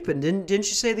misshapen. Didn't you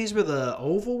say these were the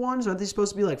oval ones? Aren't they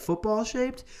supposed to be like football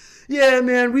shaped? Yeah,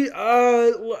 man.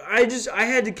 I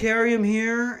had to carry them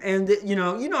here, and you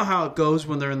know how it goes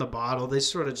when they're in the bottle. They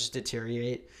sort of just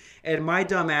deteriorate. And my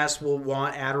dumb ass will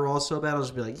want Adderall so bad, I'll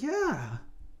just be like,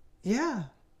 yeah.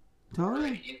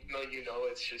 Totally. Right, even though you know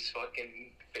it's just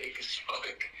fucking fake as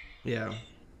fuck. Yeah.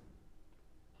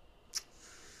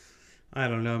 I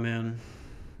don't know, man.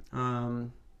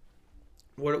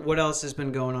 What else has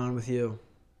been going on with you?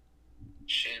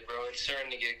 Shit, bro, it's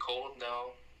starting to get cold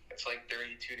now. It's like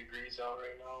 32 degrees out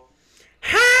right now.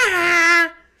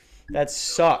 Ha! That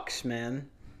sucks, man.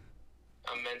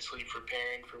 I'm mentally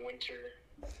preparing for winter.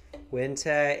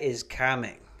 Winter is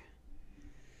coming.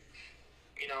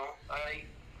 You know, I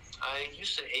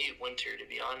used to hate winter, to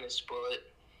be honest, but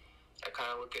I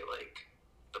kind of look at, like,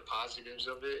 the positives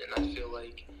of it, and I feel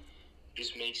like it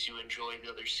just makes you enjoy the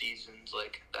other seasons,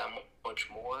 like, that much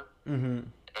more. Mm-hmm.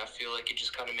 And I feel like it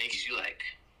just kind of makes you, like,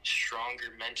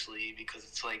 stronger mentally, because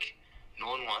it's like no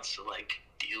one wants to, like,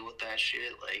 deal with that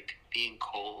shit, like being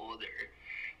cold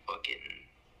or fucking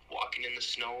walking in the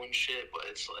snow and shit, but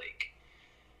it's like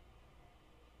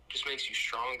just makes you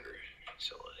stronger.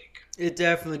 So like It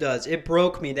definitely does. It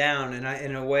broke me down, and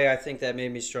in a way I think that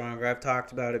made me stronger. I've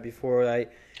talked about it before.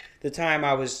 The time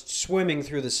I was swimming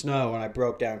through the snow and I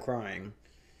broke down crying.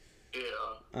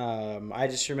 yeah. I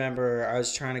just remember I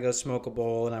was trying to go smoke a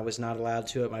bowl, and I was not allowed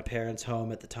to at my parents'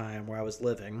 home at the time where I was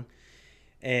living.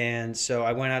 And so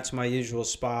I went out to my usual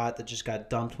spot that just got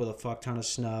dumped with a fuck ton of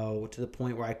snow to the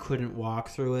point where I couldn't walk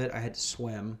through it. I had to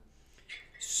swim.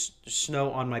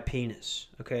 Snow on my penis.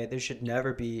 Okay, there should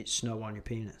never be snow on your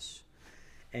penis.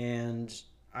 And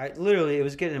it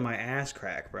was getting in my ass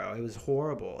crack, bro. It was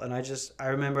horrible. And I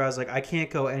remember I was like, I can't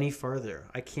go any further.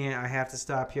 I have to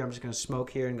stop here. I'm just going to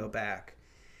smoke here and go back.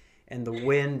 And the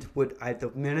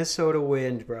the Minnesota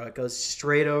wind, bro, it goes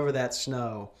straight over that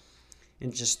snow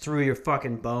and just through your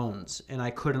fucking bones. And I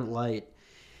couldn't light.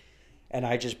 And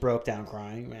I just broke down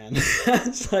crying, man.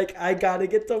 It's like, I gotta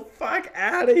get the fuck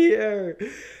out of here.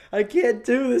 I can't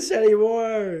do this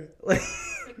anymore. Like,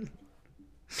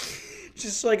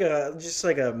 just like a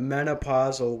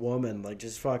menopausal woman, like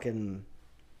just fucking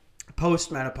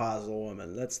postmenopausal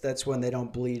woman. That's when they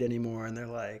don't bleed anymore, and they're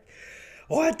like,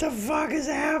 what the fuck is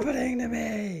happening to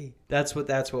me? That's what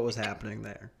was happening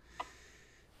there.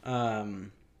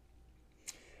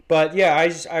 But yeah,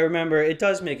 I remember it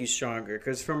does make you stronger,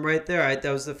 because from right there,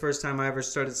 that was the first time I ever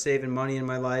started saving money in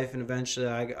my life, and eventually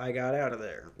I got out of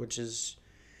there, which is,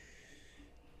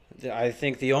 I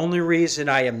think, the only reason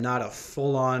I am not a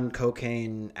full-on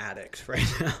cocaine addict right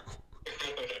now.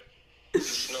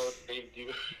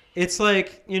 It's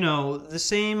like, the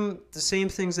same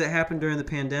things that happened during the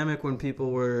pandemic when people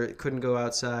couldn't go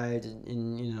outside,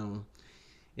 and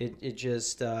it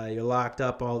just, you're locked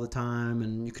up all the time,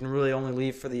 and you can really only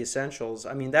leave for the essentials.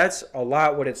 I mean, that's a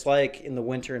lot what it's like in the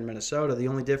winter in Minnesota. The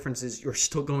only difference is you're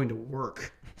still going to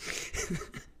work.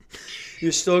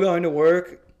 You're still going to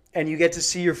work, and you get to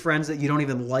see your friends that you don't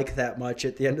even like that much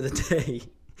at the end of the day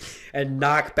and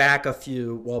knock back a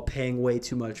few while paying way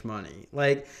too much money.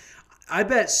 Like, I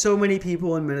bet so many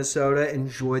people in Minnesota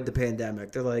enjoyed the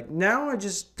pandemic. They're like, now I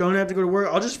just don't have to go to work.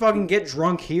 I'll just fucking get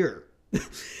drunk here.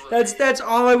 That's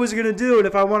all I was gonna do, and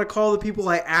if I want to call the people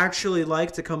I actually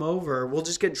like to come over, we'll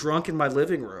just get drunk in my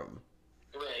living room.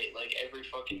 Right, like every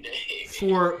fucking day.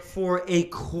 For a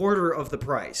quarter of the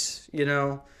price,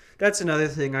 That's another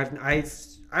thing.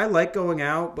 I like going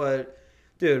out, but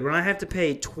dude, when I have to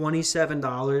pay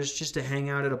 $27 just to hang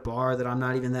out at a bar that I'm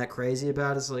not even that crazy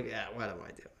about, it's like, yeah, what am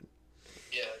I doing?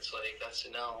 Yeah, it's like, that's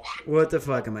a no. What the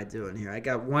fuck am I doing here? I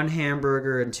got one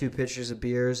hamburger and 2 pitchers of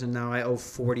beers, and now I owe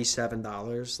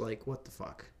 $47. Like, what the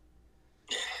fuck?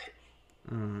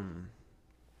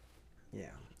 Yeah,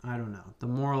 I don't know. The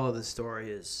moral of the story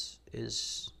is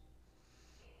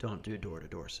don't do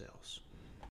door-to-door sales.